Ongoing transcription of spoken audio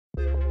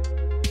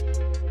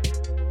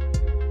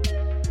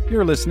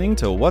You're listening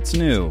to What's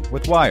New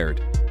with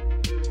Wired.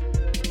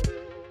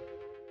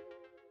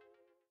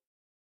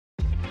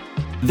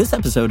 This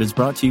episode is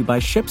brought to you by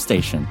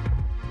ShipStation.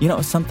 You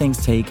know, some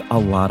things take a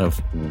lot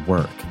of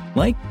work,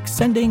 like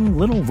sending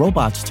little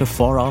robots to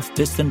far-off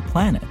distant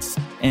planets.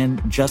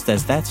 And just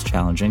as that's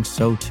challenging,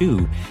 so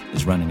too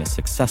is running a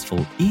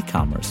successful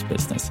e-commerce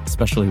business,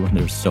 especially when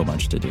there's so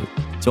much to do.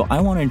 So I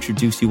want to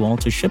introduce you all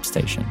to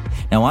ShipStation.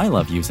 Now, I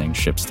love using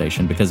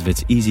ShipStation because of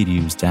its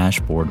easy-to-use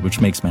dashboard,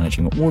 which makes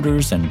managing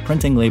orders and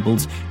printing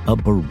labels a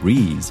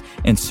breeze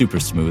and super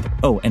smooth.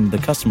 Oh, and the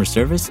customer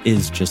service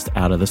is just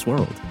out of this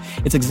world.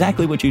 It's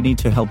exactly what you need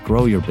to help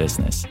grow your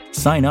business.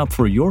 Sign up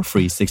for your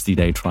free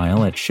 60-day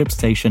trial at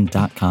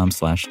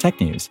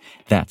shipstation.com/technews.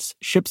 That's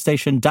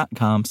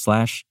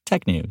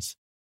shipstation.com/technews.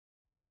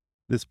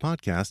 This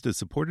podcast is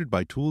supported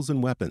by Tools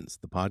and Weapons,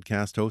 the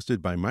podcast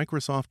hosted by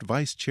Microsoft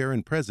Vice Chair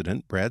and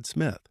President Brad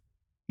Smith.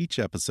 Each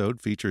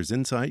episode features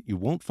insight you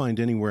won't find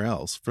anywhere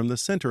else from the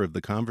center of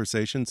the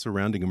conversation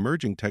surrounding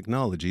emerging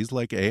technologies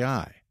like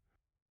AI.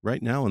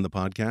 Right now on the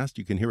podcast,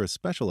 you can hear a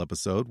special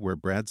episode where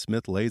Brad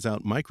Smith lays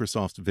out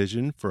Microsoft's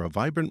vision for a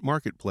vibrant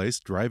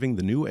marketplace driving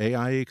the new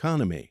AI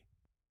economy.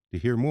 To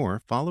hear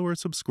more, follow or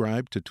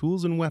subscribe to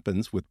Tools and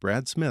Weapons with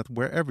Brad Smith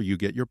wherever you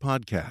get your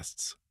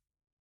podcasts.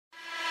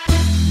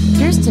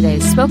 Here's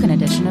today's spoken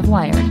edition of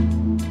Wired.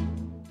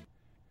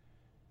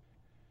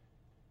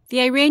 The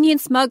Iranian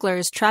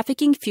Smugglers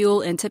Trafficking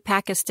Fuel into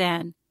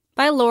Pakistan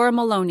by Laura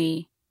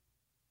Maloney.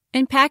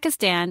 In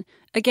Pakistan,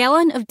 a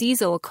gallon of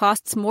diesel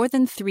costs more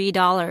than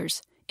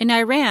 $3. In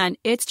Iran,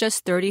 it's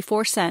just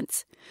 34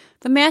 cents.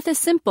 The math is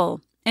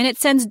simple, and it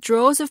sends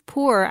droves of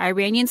poor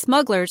Iranian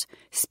smugglers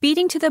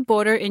speeding to the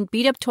border in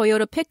beat-up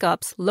Toyota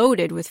pickups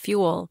loaded with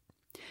fuel.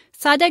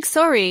 Sadegh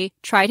Sori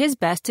tried his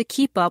best to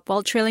keep up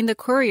while trailing the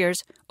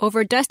couriers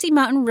over dusty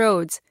mountain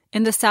roads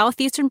in the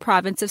southeastern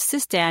province of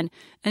Sistan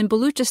and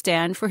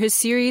Baluchistan for his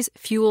series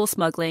Fuel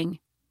Smuggling.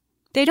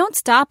 They don't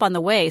stop on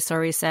the way,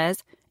 Sori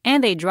says,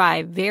 and they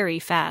drive very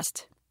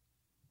fast.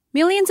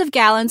 Millions of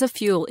gallons of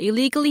fuel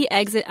illegally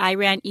exit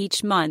Iran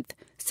each month,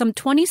 some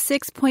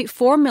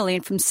 26.4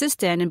 million from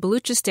Sistan and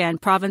Baluchistan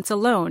province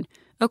alone,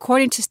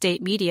 according to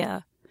state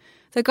media.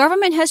 The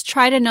government has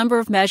tried a number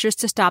of measures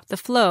to stop the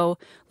flow,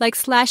 like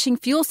slashing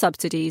fuel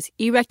subsidies,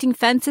 erecting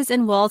fences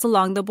and walls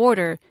along the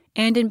border,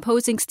 and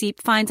imposing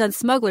steep fines on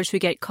smugglers who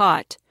get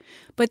caught.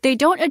 But they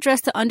don't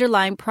address the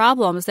underlying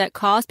problems that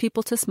cause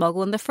people to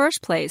smuggle in the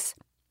first place.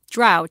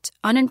 Drought,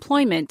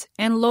 unemployment,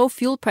 and low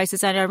fuel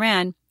prices in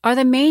Iran are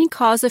the main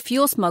cause of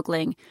fuel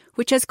smuggling,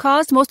 which has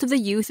caused most of the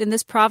youth in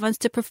this province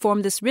to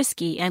perform this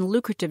risky and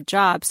lucrative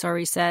job,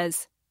 Sori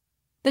says.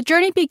 The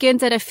journey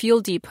begins at a fuel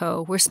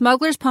depot where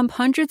smugglers pump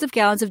hundreds of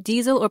gallons of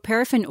diesel or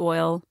paraffin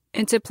oil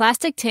into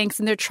plastic tanks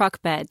in their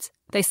truck beds.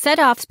 They set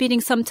off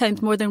speeding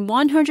sometimes more than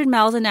 100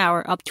 miles an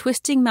hour up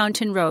twisting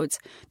mountain roads,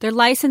 their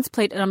license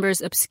plate numbers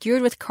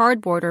obscured with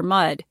cardboard or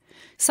mud.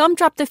 Some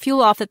drop the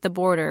fuel off at the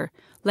border,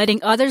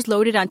 letting others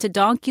load it onto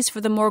donkeys for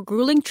the more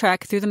grueling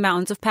trek through the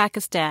mountains of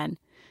Pakistan.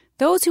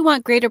 Those who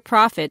want greater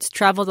profits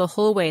travel the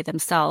whole way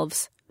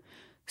themselves.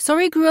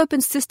 Sori grew up in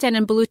Sistan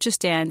and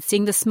Baluchistan,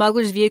 seeing the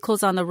smugglers'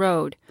 vehicles on the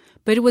road,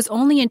 but it was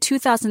only in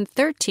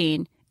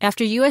 2013,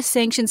 after U.S.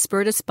 sanctions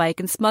spurred a spike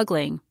in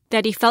smuggling,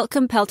 that he felt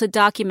compelled to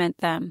document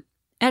them.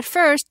 At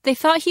first, they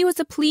thought he was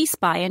a police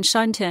spy and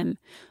shunned him,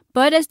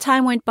 but as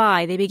time went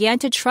by, they began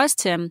to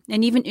trust him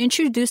and even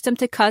introduced him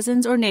to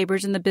cousins or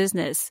neighbors in the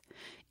business.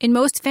 In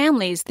most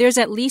families, there's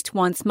at least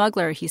one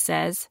smuggler, he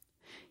says.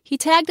 He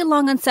tagged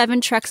along on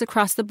 7 treks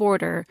across the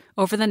border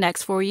over the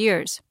next 4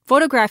 years,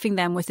 photographing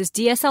them with his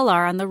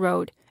DSLR on the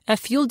road, at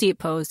fuel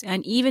depots,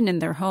 and even in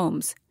their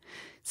homes.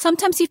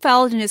 Sometimes he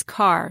followed in his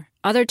car,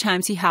 other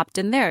times he hopped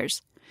in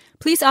theirs.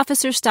 Police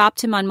officers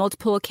stopped him on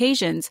multiple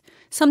occasions,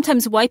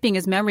 sometimes wiping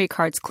his memory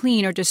cards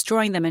clean or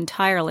destroying them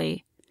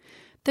entirely.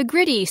 The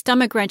gritty,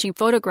 stomach-wrenching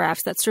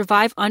photographs that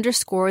survive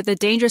underscore the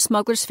danger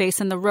smugglers face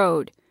on the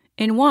road.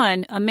 In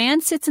one, a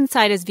man sits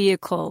inside his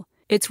vehicle,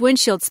 its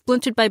windshield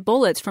splintered by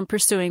bullets from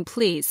pursuing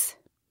police.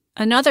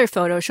 Another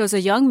photo shows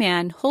a young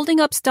man holding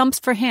up stumps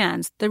for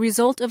hands, the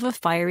result of a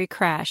fiery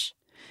crash.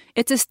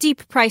 It's a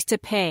steep price to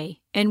pay,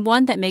 and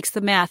one that makes the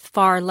math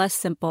far less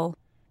simple.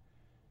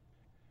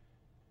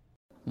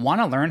 Want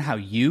to learn how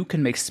you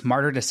can make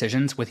smarter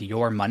decisions with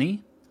your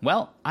money?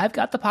 Well, I've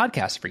got the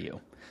podcast for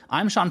you.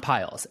 I'm Sean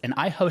Piles, and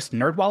I host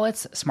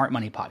NerdWallet's Smart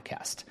Money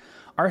Podcast.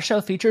 Our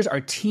show features our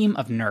team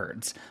of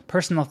nerds,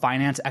 personal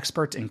finance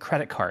experts in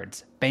credit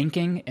cards,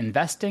 banking,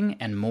 investing,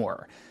 and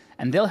more.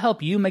 And they'll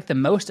help you make the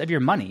most of your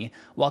money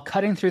while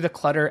cutting through the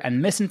clutter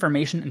and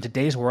misinformation in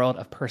today's world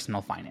of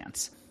personal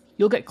finance.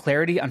 You'll get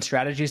clarity on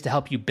strategies to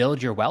help you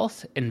build your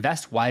wealth,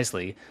 invest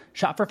wisely,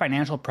 shop for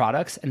financial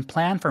products, and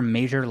plan for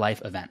major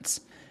life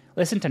events.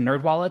 Listen to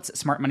NerdWallet's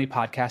Smart Money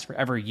Podcast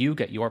wherever you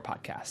get your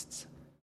podcasts.